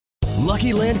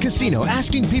Lucky Land Casino,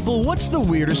 asking people, what's the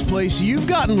weirdest place you've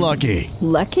gotten lucky?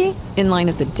 Lucky? In line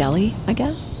at the deli, I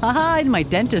guess? Aha, in my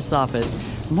dentist's office.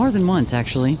 More than once,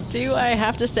 actually. Do I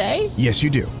have to say? Yes, you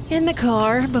do. In the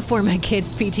car before my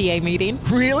kids' PTA meeting.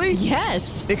 Really?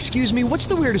 Yes. Excuse me, what's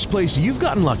the weirdest place you've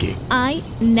gotten lucky? I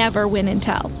never win and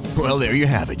tell. Well, there you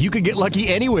have it. You can get lucky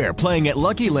anywhere, playing at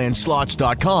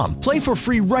LuckyLandSlots.com. Play for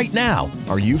free right now.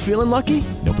 Are you feeling lucky?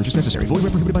 No purchase necessary. Void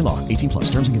where prohibited by law. 18 plus.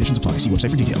 Terms and conditions apply. See website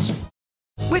for details.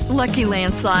 With Lucky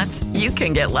Land Slots, you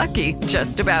can get lucky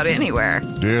just about anywhere.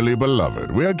 Dearly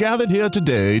beloved, we are gathered here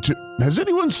today to... Has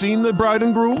anyone seen the bride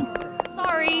and groom?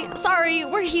 Sorry,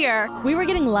 we're here. We were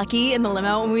getting lucky in the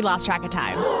limo and we lost track of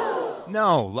time.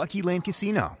 No, Lucky Land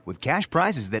Casino, with cash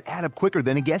prizes that add up quicker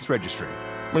than a guest registry.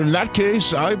 In that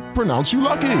case, I pronounce you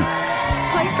lucky.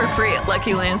 Play for free at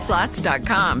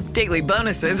LuckyLandSlots.com. Daily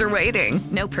bonuses are waiting.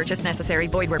 No purchase necessary.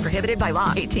 Void where prohibited by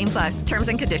law. 18 plus. Terms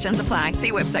and conditions apply.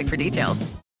 See website for details.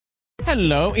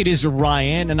 Hello, it is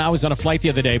Ryan, and I was on a flight the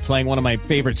other day playing one of my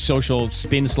favorite social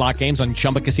spin slot games on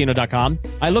ChumbaCasino.com.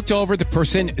 I looked over at the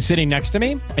person sitting next to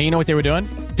me, and you know what they were doing?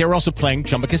 They were also playing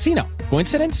Chumba Casino.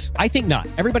 Coincidence? I think not.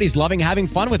 Everybody's loving having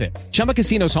fun with it. Chumba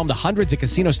Casino is home to hundreds of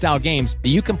casino-style games that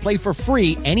you can play for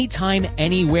free anytime,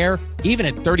 anywhere, even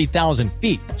at 30,000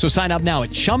 feet. So sign up now at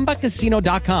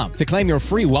ChumbaCasino.com to claim your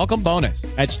free welcome bonus.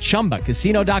 That's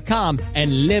ChumbaCasino.com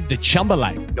and live the Chumba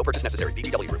life. No purchase necessary.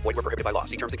 VGW. Void where prohibited by law.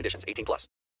 See terms and conditions. 18 plus.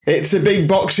 It's a big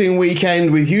boxing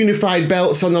weekend with unified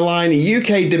belts on the line, a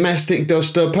UK domestic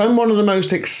dust-up, and one of the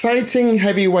most exciting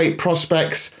heavyweight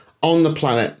prospects on the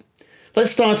planet.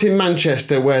 Let's start in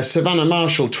Manchester, where Savannah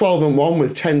Marshall, 12-1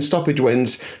 with 10 stoppage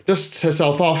wins, dusts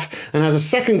herself off and has a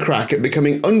second crack at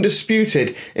becoming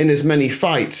undisputed in as many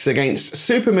fights against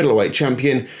super middleweight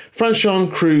champion Franchon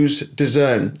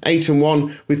Crews-Dezurn,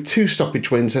 8-1 with 2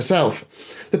 stoppage wins herself.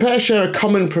 The pair share a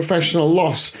common professional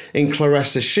loss in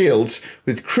Claressa Shields,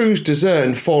 with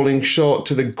Crews-Dezurn falling short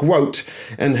to the GWOAT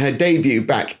in her debut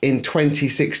back in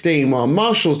 2016, while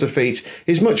Marshall's defeat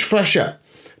is much fresher.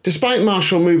 Despite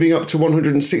Marshall moving up to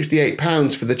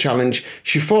 £168 for the challenge,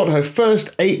 she fought her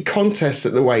first 8 contests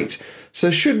at the weight,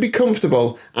 so should be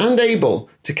comfortable and able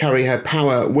to carry her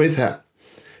power with her.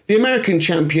 The American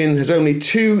champion has only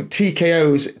 2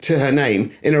 TKOs to her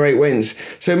name in her 8 wins,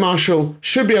 so Marshall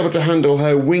should be able to handle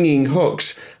her winging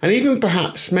hooks and even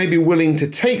perhaps maybe willing to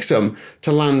take some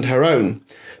to land her own.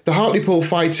 The Hartlepool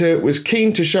fighter was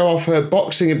keen to show off her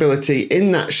boxing ability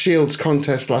in that Shields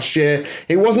contest last year.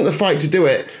 It wasn't the fight to do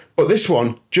it, but this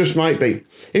one just might be.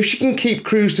 If she can keep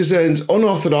Crews-Dezurn's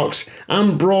unorthodox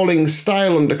and brawling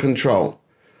style under control.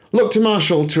 Look to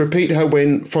Marshall to repeat her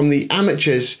win from the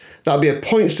amateurs. That'll be a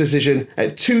points decision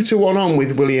at 2-1 on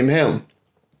with William Hill.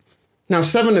 Now,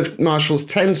 7 of Marshall's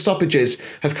 10 stoppages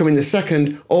have come in the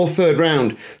second or third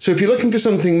round, so if you're looking for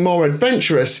something more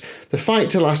adventurous, the fight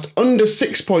to last under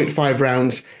 6.5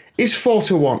 rounds is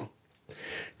 4-1.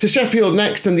 To Sheffield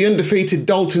next, and the undefeated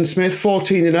Dalton Smith,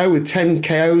 14-0 with 10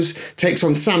 KOs, takes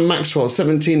on Sam Maxwell,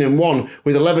 17-1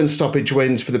 with 11 stoppage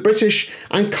wins for the British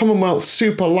and Commonwealth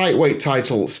Super Lightweight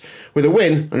titles. With a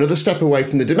win, another step away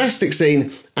from the domestic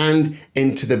scene and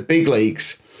into the big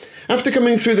leagues. After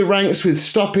coming through the ranks with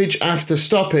stoppage after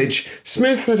stoppage,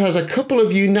 Smith has a couple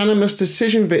of unanimous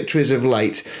decision victories of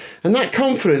late, and that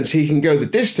confidence he can go the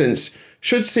distance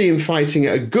should see him fighting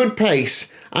at a good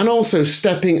pace and also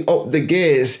stepping up the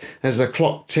gears as the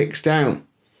clock ticks down.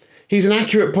 He's an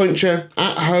accurate puncher,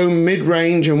 at home,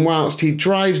 mid-range, and whilst he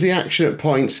drives the action at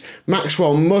points,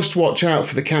 Maxwell must watch out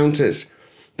for the counters.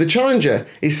 The challenger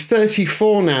is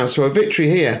 34 now, so a victory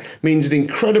here means an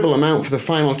incredible amount for the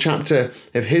final chapter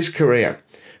of his career.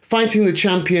 Fighting the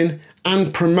champion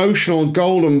and promotional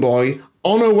golden boy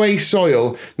on away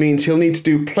soil means he'll need to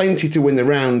do plenty to win the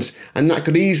rounds, and that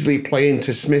could easily play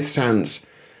into Smith's hands.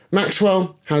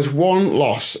 Maxwell has 1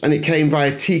 loss, and it came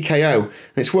via TKO,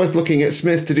 and it's worth looking at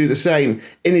Smith to do the same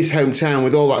in his hometown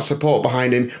with all that support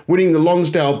behind him, winning the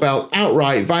Lonsdale belt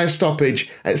outright via stoppage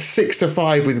at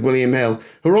 6-5 with William Hill,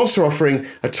 who are also offering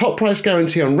a top price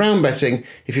guarantee on round betting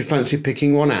if you fancy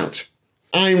picking one out.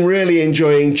 I'm really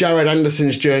enjoying Jared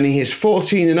Anderson's journey. He's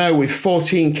 14-0 with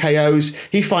 14 KOs.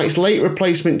 He fights late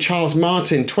replacement Charles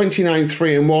Martin,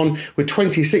 29-3-1 with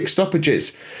 26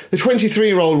 stoppages. The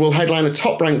 23-year-old will headline a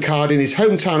top-ranked card in his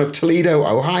hometown of Toledo,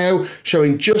 Ohio,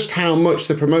 showing just how much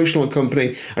the promotional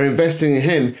company are investing in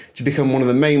him to become one of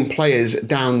the main players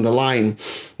down the line.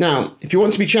 Now, if you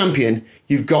want to be champion,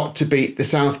 you've got to beat the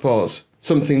Southpaws,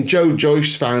 something Joe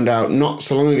Joyce found out not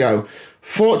so long ago.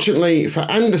 Fortunately for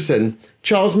Anderson,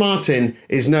 Charles Martin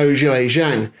is no Zhilei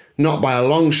Zhang, not by a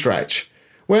long stretch.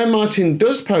 Where Martin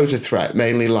does pose a threat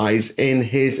mainly lies in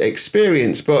his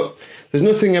experience, but there's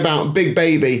nothing about Big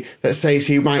Baby that says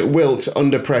he might wilt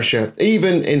under pressure,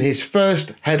 even in his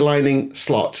first headlining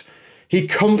slot. He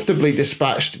comfortably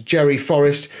dispatched Jerry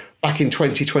Forrest back in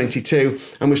 2022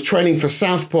 and was training for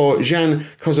Southpaw Jan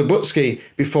Kozabutsky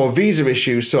before visa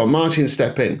issues saw Martin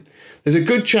step in. There's a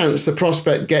good chance the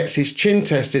prospect gets his chin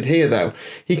tested here though.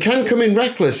 He can come in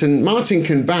reckless and Martin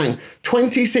can bang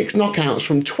 26 knockouts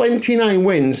from 29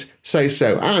 wins, say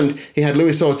so. And he had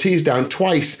Luis Ortiz down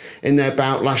twice in their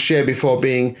bout last year before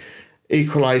being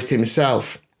equalised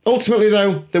himself. Ultimately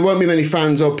though, there won't be many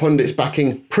fans or pundits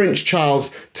backing Prince Charles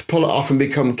to pull it off and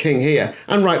become king here,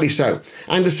 and rightly so.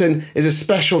 Anderson is a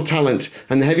special talent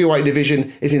and the heavyweight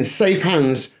division is in safe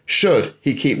hands should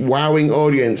he keep wowing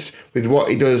audience with what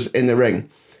he does in the ring.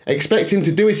 Expect him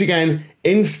to do it again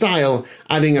in style,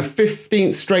 adding a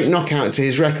 15th straight knockout to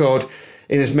his record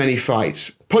in as many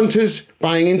fights. Punters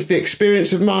buying into the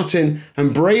experience of Martin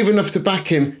and brave enough to back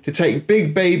him to take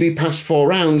Big Baby past 4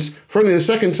 rounds, for only the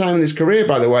second time in his career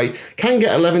by the way, can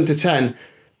get 11-10,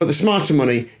 but the smarter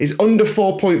money is under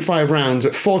 4.5 rounds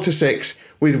at 4-6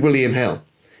 with William Hill.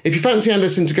 If you fancy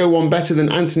Anderson to go one better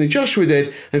than Anthony Joshua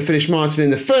did and finish Martin in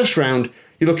the first round,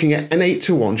 you're looking at an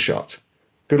 8-1 shot.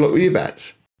 Good luck with your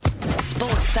bets.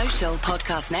 Sports Social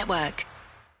Podcast Network.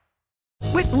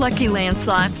 With Lucky Land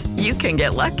Slots, you can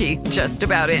get lucky just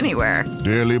about anywhere.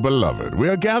 Dearly beloved, we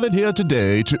are gathered here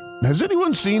today to... Has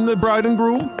anyone seen the bride and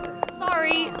groom?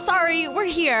 Sorry, we're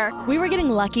here. We were getting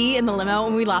lucky in the limo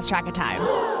and we lost track of time.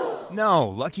 No,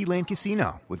 Lucky Land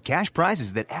Casino, with cash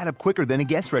prizes that add up quicker than a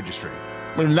guest registry.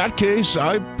 In that case,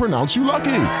 I pronounce you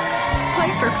lucky.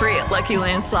 Play for free at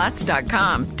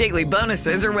LuckyLandSlots.com. Daily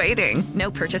bonuses are waiting. No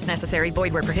purchase necessary.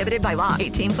 Void where prohibited by law.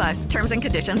 18+. Terms and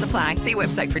conditions apply. See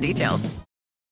website for details.